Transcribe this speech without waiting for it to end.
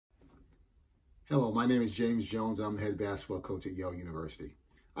Hello, my name is James Jones. I'm the head basketball coach at Yale University.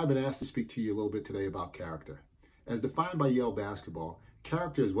 I've been asked to speak to you a little bit today about character. As defined by Yale basketball,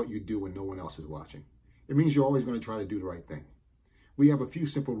 character is what you do when no one else is watching. It means you're always going to try to do the right thing. We have a few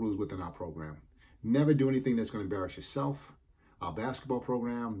simple rules within our program. Never do anything that's going to embarrass yourself, our basketball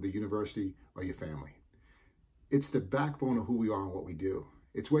program, the university, or your family. It's the backbone of who we are and what we do.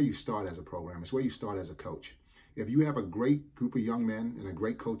 It's where you start as a program. It's where you start as a coach. If you have a great group of young men and a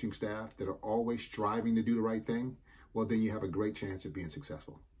great coaching staff that are always striving to do the right thing, well, then you have a great chance of being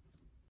successful.